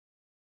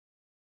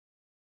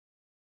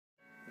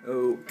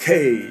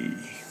Okay,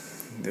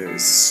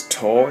 there's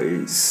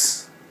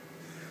toys,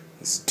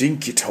 there's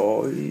dinky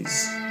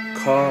toys,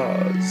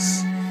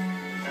 cars,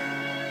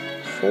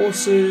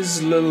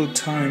 horses, little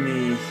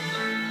tiny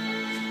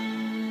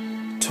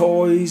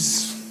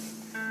toys,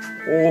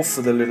 all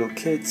for the little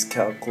kids,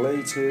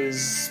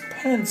 calculators,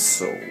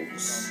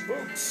 pencils,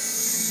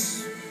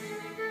 books,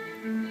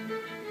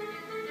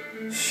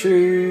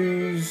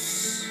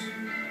 shoes,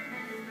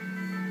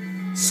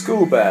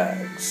 school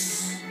bags.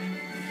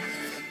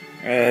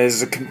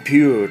 There's a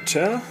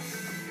computer,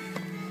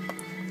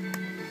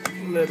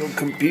 little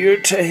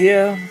computer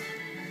here,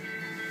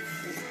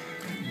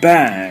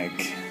 bag,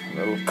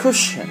 little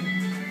cushion,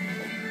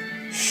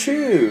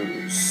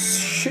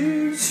 shoes,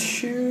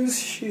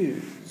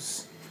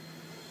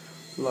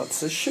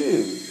 lots of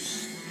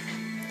shoes.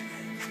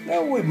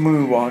 Now we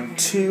move on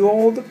to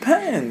all the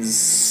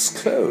pants,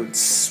 clothes,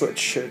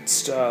 sweatshirt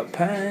style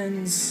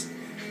pants,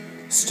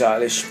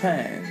 stylish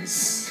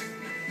pants.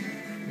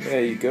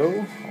 There you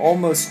go,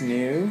 almost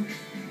new,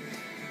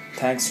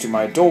 thanks to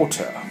my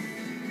daughter.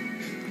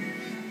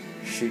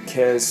 She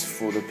cares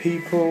for the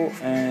people,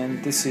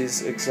 and this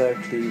is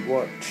exactly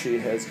what she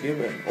has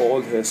given.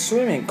 All her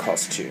swimming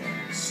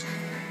costumes.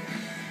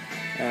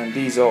 And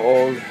these are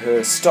all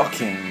her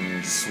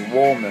stockings,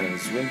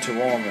 warmers, winter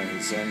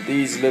warmers, and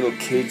these little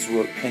kids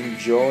will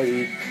enjoy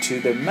it to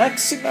the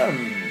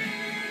maximum.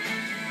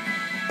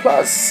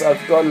 Plus,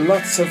 I've got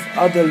lots of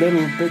other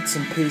little bits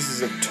and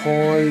pieces of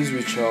toys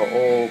which are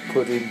all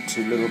put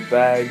into little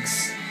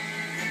bags.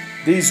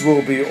 These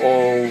will be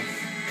all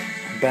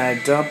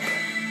bagged up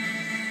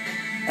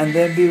and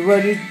then be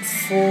ready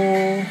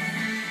for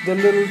the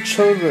little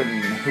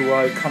children who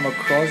I come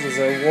across as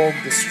I walk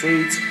the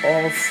streets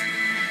of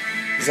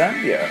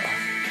Zambia.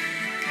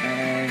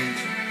 And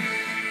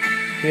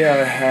here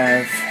I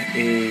have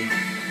a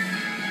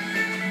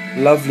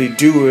lovely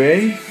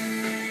duvet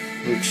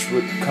which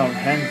would come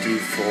handy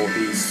for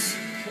these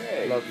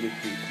lovely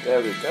people.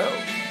 There we go.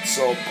 It's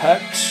all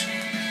packed.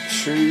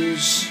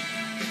 Shoes,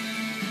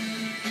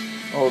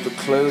 all the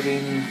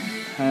clothing,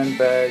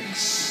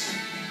 handbags,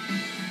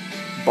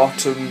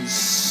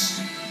 bottoms,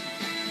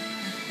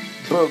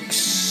 books,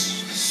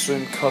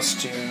 swim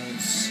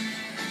costumes,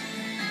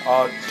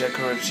 art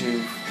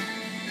decorative,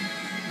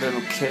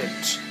 little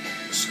kit,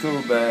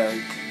 school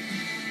bag,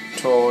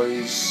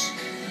 toys,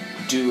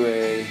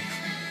 duvet,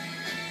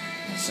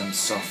 some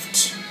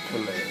soft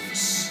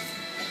pillows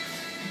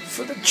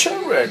for the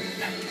children.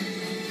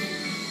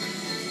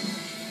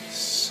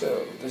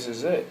 So this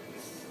is it.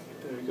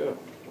 There we go,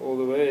 all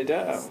the way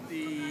down.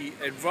 The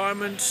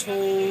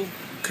environmental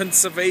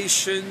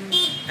conservation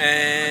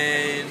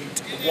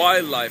and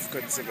wildlife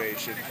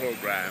conservation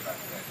program.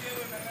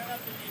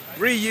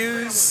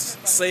 Reuse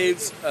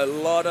saves a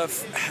lot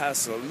of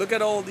hassle. Look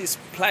at all these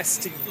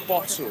plastic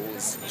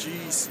bottles.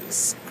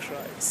 Jesus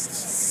Christ,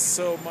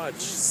 so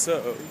much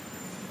so.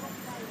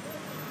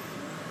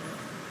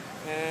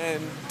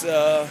 And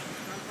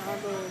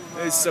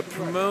it's a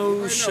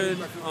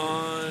promotion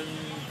on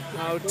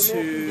how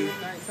to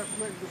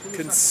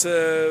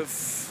conserve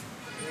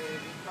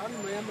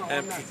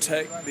and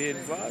protect the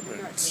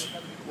environment.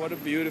 What a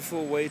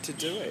beautiful way to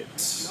do it.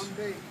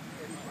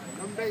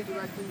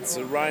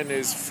 So rhino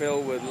is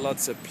filled with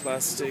lots of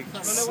plastic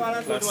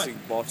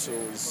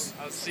bottles.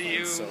 I'll see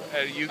you.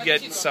 You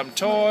get some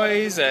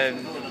toys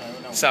and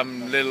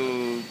some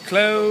little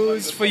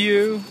clothes for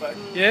you.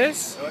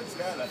 Yes?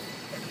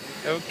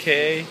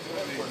 Okay,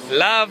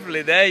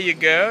 lovely, there you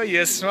go,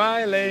 you're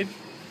smiling.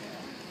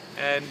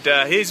 And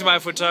here's my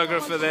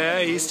photographer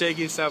there, he's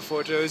taking some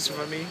photos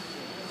for me.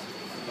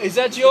 Is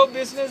that your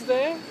business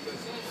there?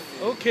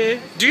 Okay.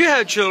 Do you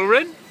have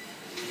children?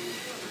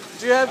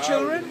 Do you have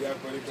children?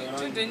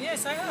 Children,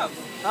 yes, I have.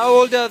 How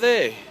old are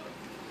they?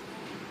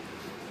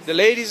 The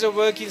ladies are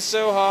working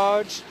so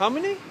hard. How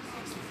many?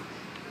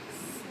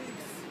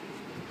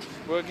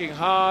 Working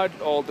hard,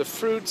 all the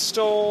fruit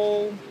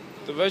stall.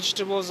 The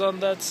vegetables on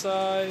that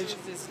side.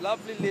 This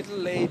lovely little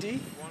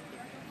lady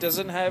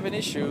doesn't have any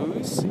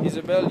shoes.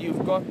 Isabel,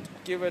 you've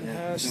given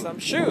her some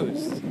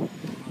shoes.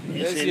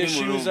 Yes, your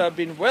shoes have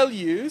been well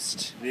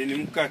used.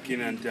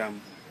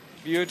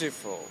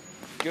 Beautiful.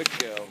 Good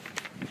girl.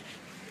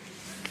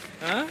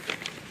 Huh?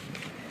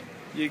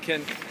 You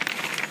can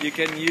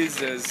use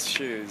those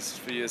shoes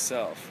for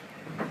yourself.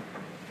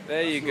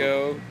 There you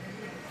go.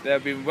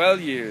 They've been well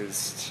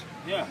used.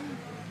 Yeah.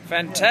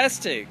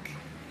 Fantastic.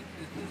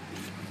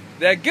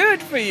 They're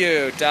good for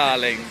you,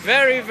 darling.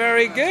 Very,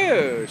 very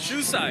good.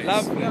 Shoe size.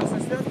 Lovely.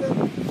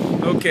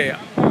 Okay,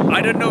 I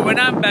don't know when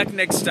I'm back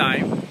next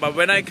time, but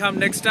when I come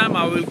next time,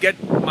 I will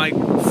get my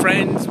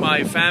friends,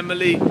 my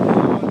family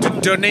to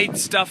donate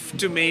stuff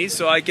to me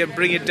so I can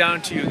bring it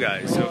down to you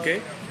guys,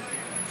 okay?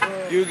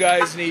 You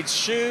guys need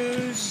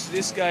shoes.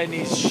 This guy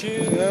needs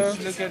shoes.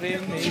 Look at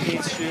him. He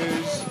needs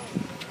shoes.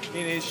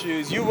 He needs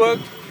shoes. You work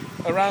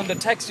around the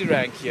taxi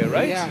rank here,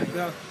 right?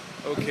 Yeah.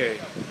 Okay.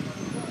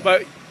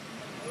 But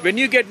when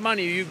you get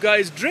money, you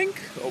guys drink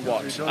or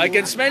what? I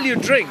can smell you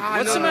drink.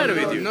 What's the matter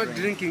with you? Not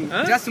drinking,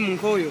 Huh? just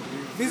munkoyo.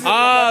 This is The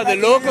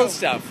like local mayo.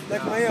 stuff.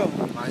 Like mayo.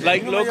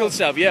 Like local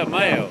stuff, yeah,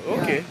 mayo.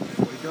 Okay.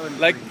 We don't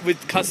Like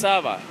with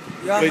cassava.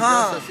 Yeah. With-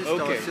 assist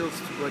Okay. ourselves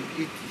to go and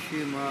eat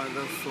him.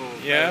 That's so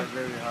Yeah.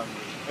 very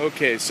hungry.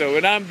 Okay, so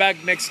when I'm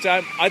back next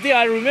time, I think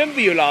I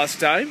remember you last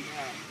time.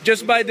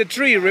 Just by the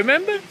tree,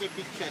 remember?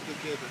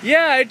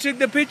 Yeah, I took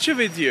the picture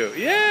with you.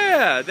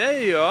 Yeah,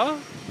 there you are.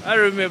 I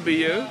remember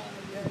you.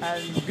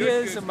 And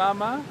here's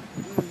Mama.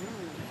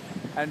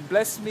 And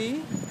bless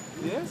me.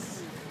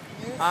 Yes.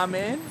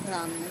 Amen.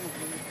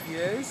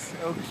 Yes.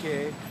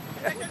 Okay.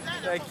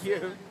 Thank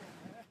you.